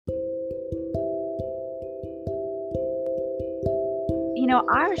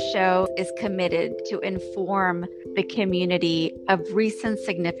Our show is committed to inform the community of recent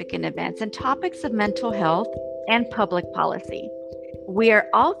significant events and topics of mental health and public policy. We are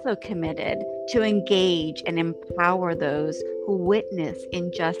also committed to engage and empower those who witness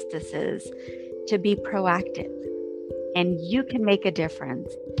injustices to be proactive, and you can make a difference.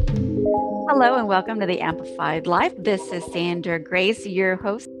 Hello and welcome to the Amplified Life. This is Sandragrace, your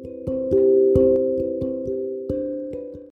host.